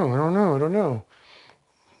 I don't know.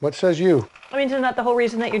 What says you? I mean, isn't that the whole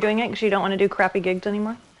reason that you're doing it? Because you don't want to do crappy gigs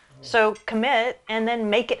anymore? So commit and then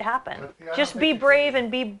make it happen. Just be brave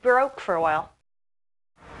and be broke for a while.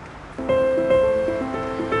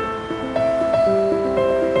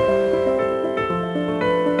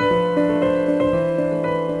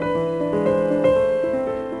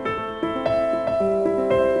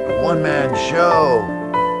 One-man show.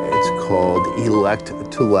 It's called Elect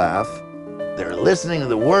to Laugh. They're listening to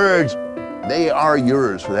the words. They are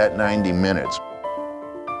yours for that 90 minutes.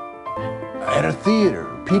 At a theater,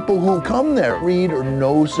 people who come there read or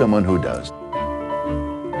know someone who does.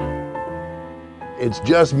 It's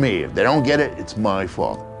just me. If they don't get it, it's my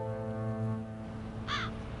fault.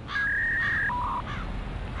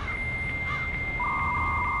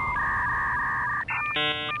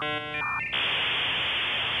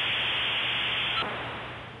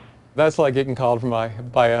 That's like getting called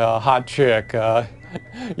by a hot chick.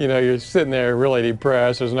 You're sitting there really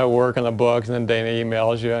depressed, there's no work in the books, and then Dana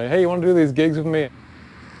emails you, hey, you want to do these gigs with me?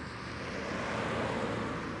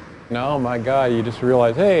 No, my God, you just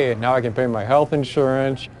realize, hey, now I can pay my health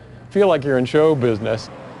insurance. Feel like you're in show business.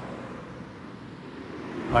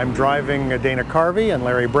 I'm driving Dana Carvey and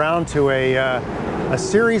Larry Brown to a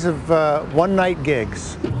series of one-night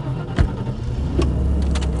gigs.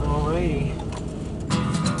 Alrighty.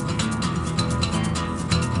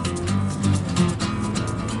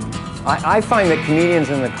 I find that comedians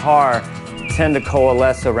in the car tend to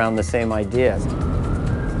coalesce around the same ideas.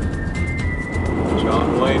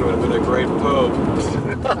 John Wayne would have been a great pope.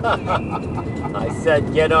 I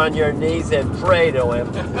said, get on your knees and pray to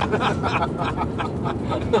him.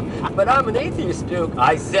 But I'm an atheist, Duke.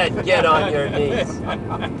 I said, get on your knees.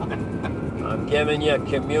 I'm giving you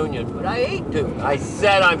communion, but I hate to. I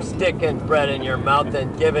said I'm sticking bread in your mouth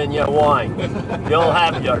and giving you wine. You'll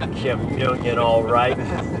have your communion, all right.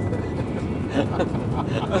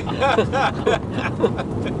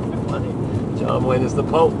 Funny. John Wayne is the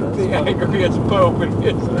Pope. That's the funny. angriest Pope it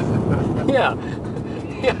is. Yeah.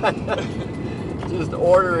 Just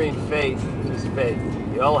ordering faith. Just faith.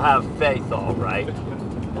 You'll have faith, all right.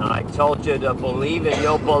 Now, I told you to believe and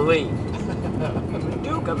you'll believe.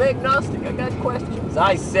 Duke, I'm agnostic. I got questions.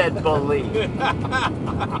 I said believe.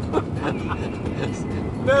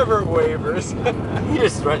 Never wavers. He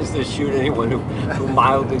just threatens to shoot anyone who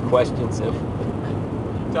mildly questions him.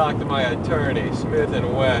 Talk to my attorney, Smith &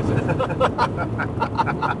 West.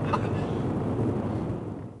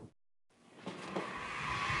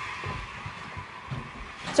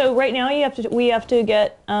 So right now we have to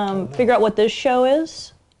get figure out what this show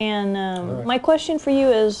is. And my question for you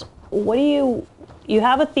is, what do you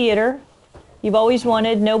have a theater, you've always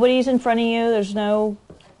wanted, nobody's in front of you, there's no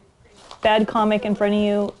bad comic in front of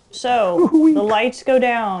you. So, the lights go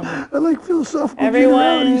down. I like philosophical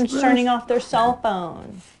Everyone's turning off their cell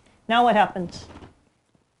phone. Now what happens?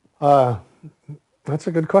 That's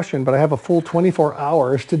a good question, but I have a full 24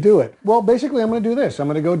 hours to do it. Well, basically, I'm going to do this. I'm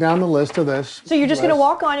going to go down the list of this. So you're just going to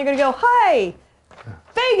walk on, you're going to go, hi,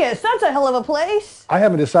 Vegas, that's a hell of a place. I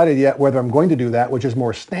haven't decided yet whether I'm going to do that, which is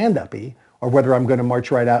more stand-up-y, or whether I'm going to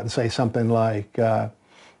march right out and say something like,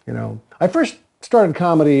 you know, I first started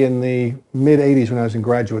comedy in the mid-'80s when I was in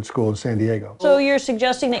graduate school in San Diego. So you're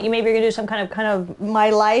suggesting that you maybe are going to do some kind of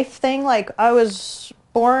my life thing, like I was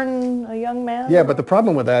born a young man? Yeah, but the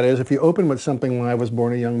problem with that is if you open with something when I was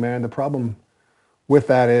born a young man, the problem with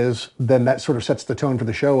that is then that sort of sets the tone for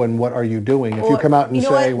the show and what are you doing? If you come out and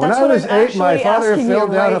say, when I was 8, my father fell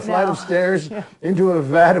down a flight of stairs into a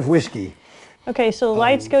vat of whiskey. Okay, so the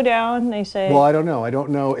lights go down, they say. Well, I don't know. I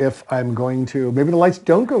don't know if I'm going to, maybe the lights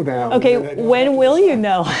don't go down. Okay, when will you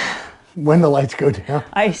know? When the lights go down.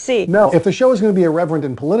 I see. No, if the show is going to be irreverent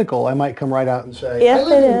and political, I might come right out and say. If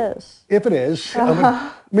it is. If it is.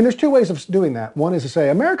 I mean, there's two ways of doing that. One is to say,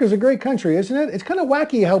 America's a great country, isn't it? It's kind of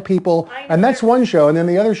wacky how people, and that's one show, and then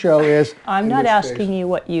the other show is. I'm not asking you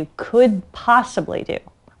what you could possibly do.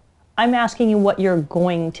 I'm asking you what you're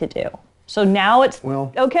going to do. So now it's,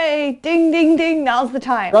 okay, ding, ding, ding, now's the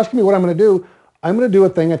time. You're asking me what I'm going to do. I'm going to do a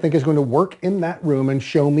thing I think is going to work in that room and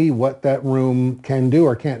show me what that room can do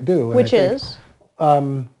or can't do. And which is? I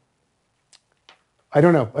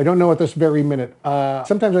don't know. I don't know at this very minute.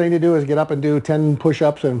 Sometimes what I need to do is get up and do 10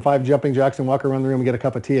 push-ups and 5 jumping jacks and walk around the room and get a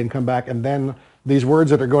cup of tea and come back. And then these words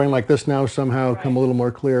that are going like this now somehow come a little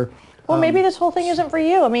more clear. Well, maybe this whole thing isn't for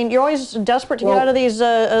you. I mean, you're always desperate to get out of these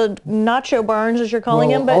nacho barns, as you're calling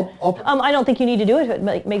them, but I don't think you need to do it if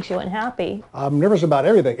it makes you unhappy. I'm nervous about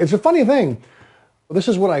everything. It's a funny thing. This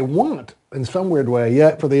is what I want in some weird way,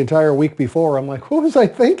 yet for the entire week before, I'm like, what was I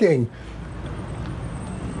thinking?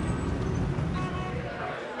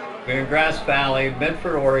 We're in Grass Valley,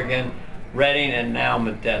 Bedford, Oregon, Redding, and now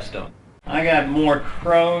Modesto. I got more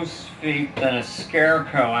crow's feet than a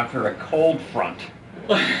scarecrow after a cold front.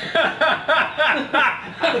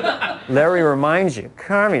 Larry reminds you,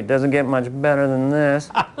 Carvey doesn't get much better than this.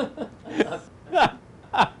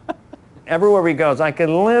 Everywhere he goes, I could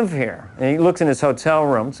live here. And he looks in his hotel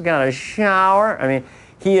room, it's got a shower. I mean,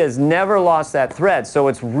 he has never lost that thread, so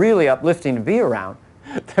it's really uplifting to be around.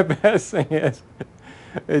 The best thing is,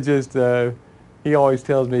 it just, he always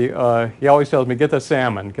tells me, get the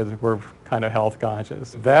salmon, because we're kind of health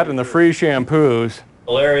conscious. That and the free shampoos.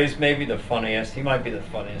 Larry's maybe the funniest. He might be the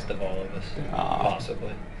funniest of all of us,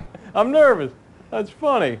 possibly. I'm nervous. That's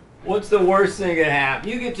funny. What's the worst thing that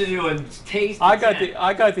happened? You get to do a taste. I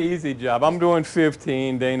got the easy job. I'm doing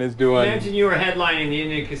 15. Dana's doing. Imagine you were headlining the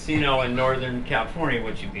Indian Casino in Northern California.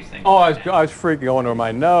 What you'd be thinking? Oh, I was freaking going over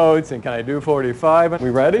my notes. And can I do 45? We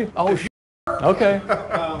ready? Oh, okay.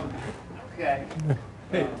 Okay.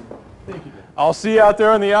 Hey, I'll see you out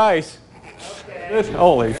there on the ice. Okay.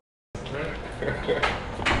 Holy.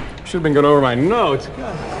 Should have been going over my notes.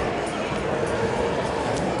 God.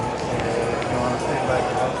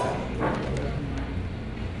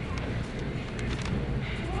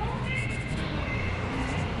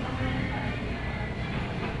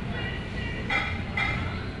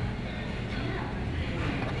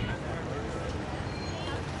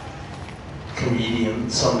 Comedian,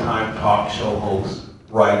 sometime talk show host,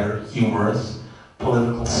 writer, humorist,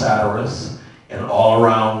 political satirist, and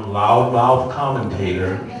all-around loudmouth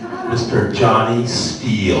commentator, Mr. Johnny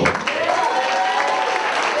Steele.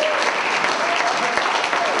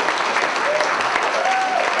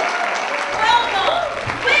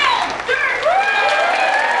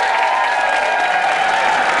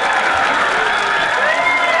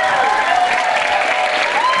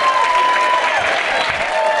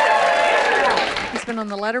 On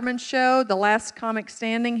the Letterman show, The Last Comic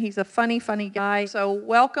Standing. He's a funny, funny guy. So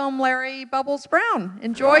welcome, Larry Bubbles Brown.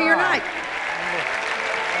 Enjoy your night.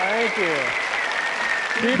 Thank you.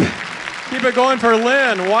 Keep it going for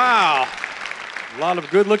Lynn. Wow. A lot of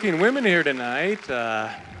good-looking women here tonight.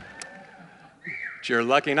 It's your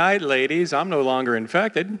lucky night, ladies. I'm no longer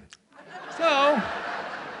infected. So.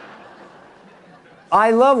 I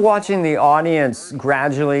love watching the audience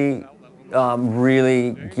gradually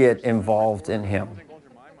really get involved in him.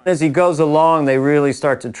 As he goes along, they really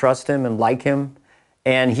start to trust him and like him.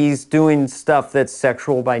 And he's doing stuff that's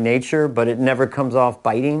sexual by nature, but it never comes off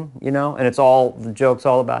biting, you know? And it's all, the joke's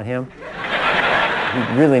all about him.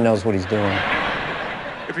 He really knows what he's doing.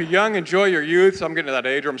 If you're young, enjoy your youth. So I'm getting to that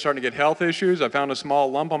age where I'm starting to get health issues. I found a small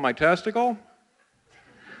lump on my testicle.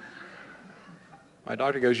 My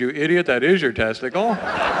doctor goes, "You idiot, that is your testicle."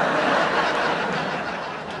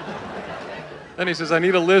 Then he says, I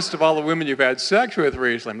need a list of all the women you've had sex with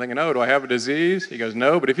recently. I'm thinking, oh, do I have a disease? He goes,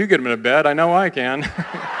 no, but if you get them in a bed, I know I can.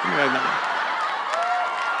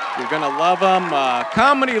 You're going to love them.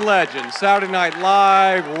 Comedy legend, Saturday Night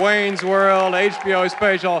Live, Wayne's World, HBO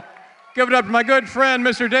special. Give it up to my good friend,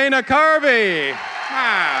 Mr. Dana Carvey.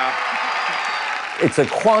 It's a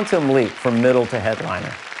quantum leap from middle to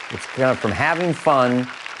headliner. It's kind of from having fun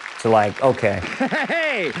to like, okay.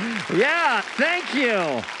 Hey, yeah, thank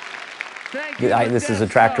you. This is a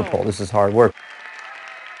tractor pull. This is hard work.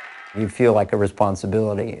 You feel like a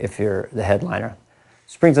responsibility if you're the headliner.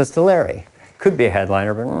 This brings us to Larry. Could be a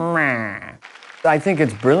headliner, but I think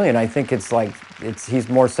it's brilliant. I think it's like, he's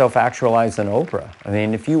more self-actualized than Oprah. I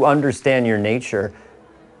mean, if you understand your nature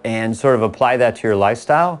and sort of apply that to your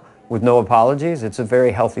lifestyle with no apologies, it's a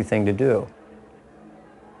very healthy thing to do.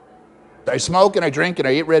 I smoke and I drink and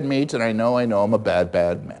I eat red meat and I know I'm a bad,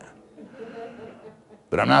 bad man.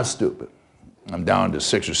 But I'm not stupid. I'm down to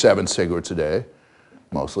 6 or 7 cigarettes a day,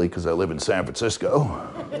 mostly because I live in San Francisco.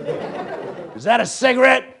 Is that a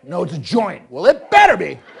cigarette? No, it's a joint. Well, it better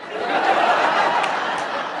be.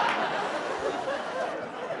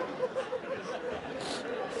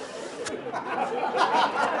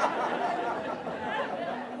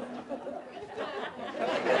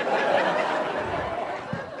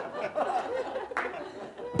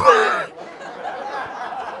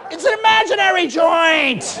 It's an imaginary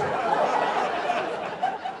joint!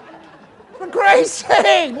 For Christ's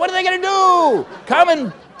sake, what are they gonna do? Come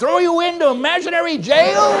and throw you into imaginary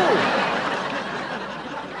jail?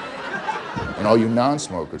 And all you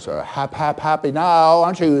non-smokers are happy now,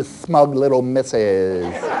 aren't you, smug little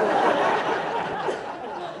misses?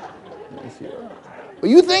 But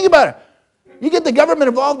you think about it. You get the government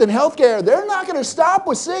involved in healthcare, they're not going to stop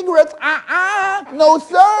with cigarettes. No,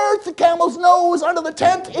 sir, it's a camel's nose under the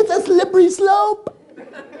tent. It's a slippery slope.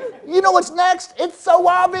 You know what's next? It's so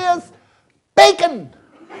obvious. Bacon.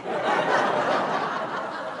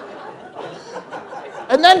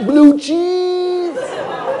 And then blue cheese.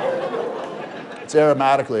 It's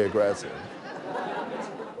aromatically aggressive.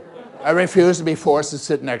 I refuse to be forced to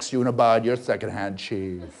sit next to you and abide your secondhand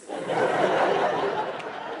cheese.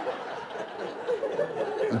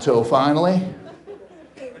 Until finally,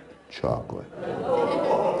 chocolate.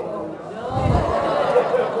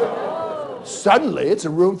 Suddenly, it's a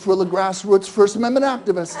room full of grassroots First Amendment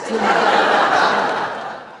activists.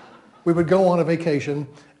 We would go on a vacation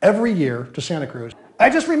every year to Santa Cruz. I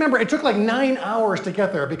just remember it took like 9 hours to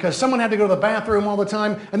get there because someone had to go to the bathroom all the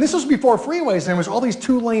time. And this was before freeways, and there was all these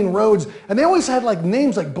 2-lane roads. And they always had like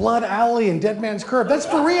names like Blood Alley and Dead Man's Curve. That's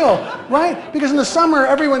for real, right? Because in the summer,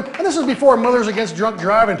 everyone, and this was before Mothers Against Drunk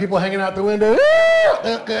Driving, people hanging out the window, you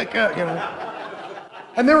know.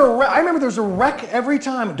 And I remember there was a wreck every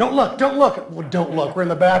time. Don't look, don't look. Well, don't look, we're in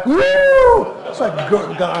the back. Woo! It's like a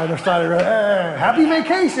good guy on the side of the road. Happy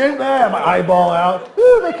vacation. My eyeball out.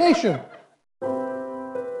 Woo, vacation.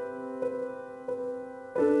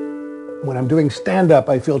 When I'm doing stand-up,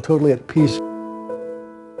 I feel totally at peace.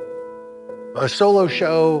 A solo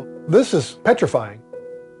show, this is petrifying.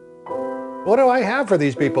 What do I have for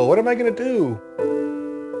these people? What am I going to do?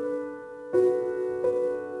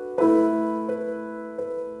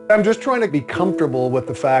 I'm just trying to be comfortable with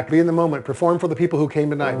the fact, be in the moment, perform for the people who came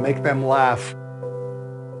tonight, make them laugh.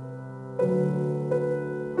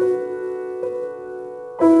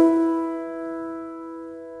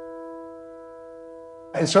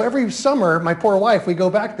 And so every summer, my poor wife, we go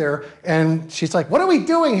back there, and she's like, what are we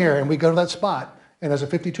doing here? And we go to that spot. And as a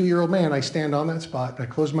 52-year-old man, I stand on that spot, and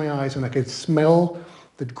I close my eyes, and I could smell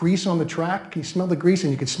the grease on the track. You smell the grease,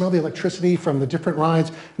 and you could smell the electricity from the different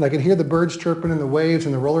rides, and I could hear the birds chirping and the waves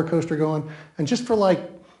and the roller coaster going. And just for like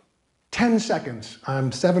 10 seconds,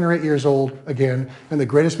 I'm 7 or 8 years old again, and the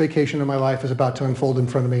greatest vacation of my life is about to unfold in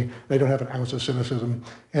front of me. I don't have an ounce of cynicism.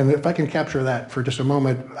 And if I can capture that for just a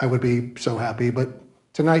moment, I would be so happy. But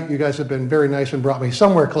tonight, you guys have been very nice and brought me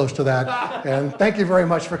somewhere close to that. And thank you very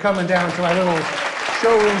much for coming down to my little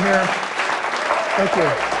showroom here. Thank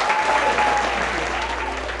you.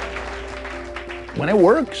 When it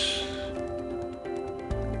works.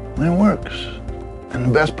 When it works. And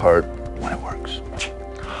the best part, when it works.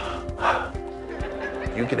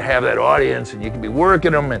 You can have that audience and you can be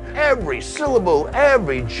working them, and every syllable,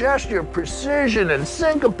 every gesture, precision and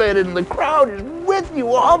syncopated, and the crowd is with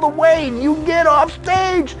you all the way, and you get off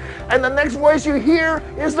stage, and the next voice you hear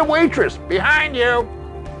is the waitress behind you.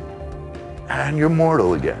 And you're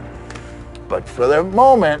mortal again. But for that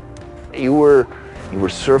moment, you were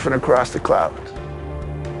surfing across the clouds.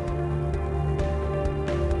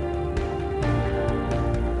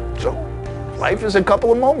 So, life is a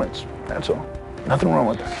couple of moments, that's all. Nothing wrong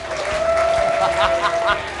with that.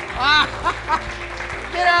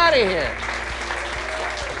 Get out of here.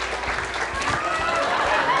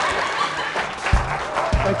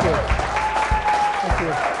 Thank you. Thank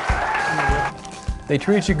you. They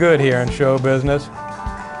treat you good here in show business.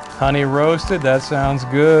 Honey roasted, that sounds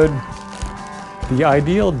good. The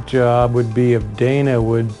ideal job would be if Dana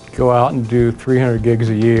would go out and do 300 gigs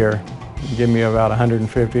a year and give me about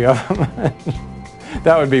 150 of them.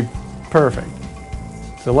 That would be perfect.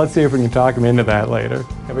 So let's see if we can talk him into that later.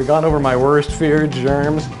 Have we gone over my worst fear,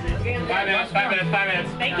 germs? 5 minutes, 5 minutes, 5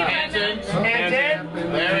 minutes. Thank you, Hanson.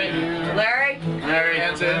 Larry.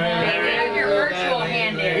 Hanson. Larry. Your virtual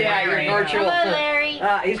hand in. Yeah, your virtual. Hello, Larry.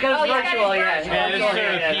 He's got his virtual, yeah. And this is a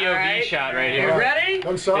POV shot right here. You ready?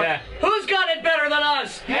 I'm sorry. Yeah. Who's got it better than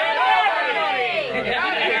us?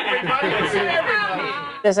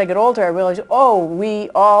 As I get older, I realize, oh,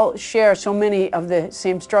 we all share so many of the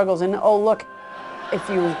same struggles. And oh, look, if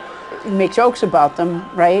you make jokes about them,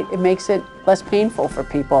 right, it makes it less painful for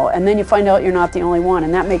people. And then you find out you're not the only one.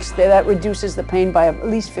 And that reduces the pain by at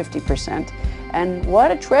least 50%. And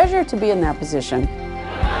what a treasure to be in that position.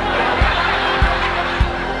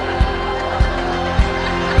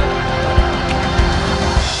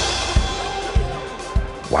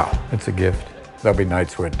 Wow, it's a gift. There'll be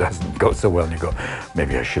nights where it doesn't go so well and you go,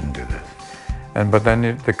 maybe I shouldn't do this. But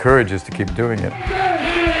then the courage is to keep doing it.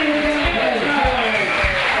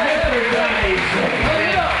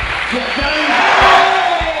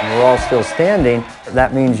 We're all still standing.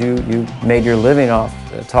 That means you made your living off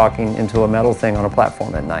talking into a metal thing on a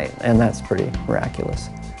platform at night, and that's pretty miraculous.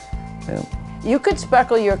 Yeah. You could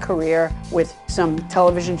speckle your career with some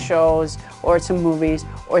television shows or some movies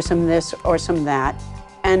or some this or some that,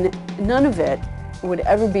 and none of it would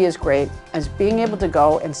ever be as great as being able to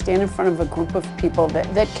go and stand in front of a group of people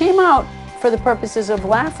that came out for the purposes of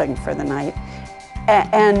laughing for the night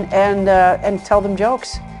and tell them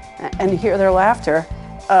jokes and hear their laughter.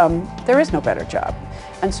 There is no better job.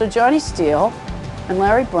 And so Johnny Steele and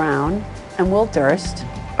Larry Brown and Will Durst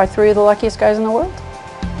are three of the luckiest guys in the world.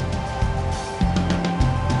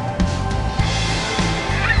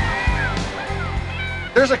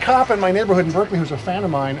 There's a cop in my neighborhood in Berkeley who's a fan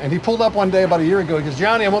of mine, and he pulled up one day about a year ago. He goes,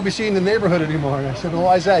 Johnny, I won't be seeing the neighborhood anymore. And I said, well,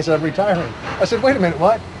 why is that? He said, I'm retiring. I said, wait a minute,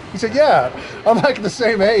 what? He said, yeah, I'm like the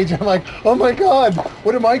same age. I'm like, oh my God,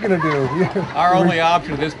 what am I gonna do? Our only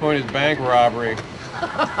option at this point is bank robbery.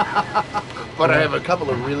 But I have a couple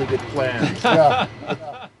of really good plans. Yeah.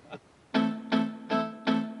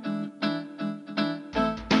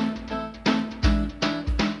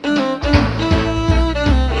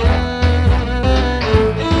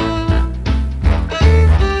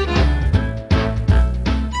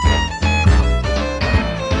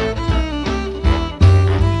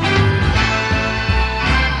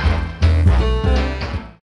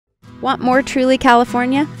 Want more Truly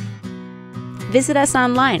California? Visit us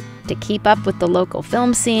online to keep up with the local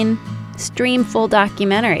film scene, stream full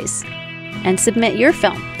documentaries, and submit your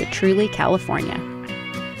film to Truly California.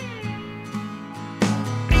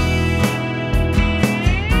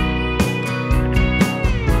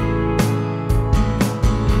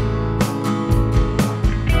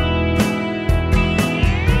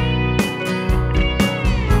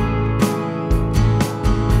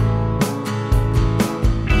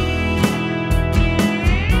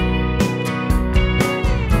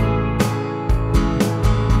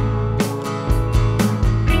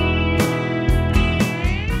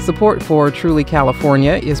 Support for Truly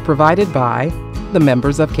California is provided by the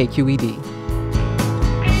members of KQED.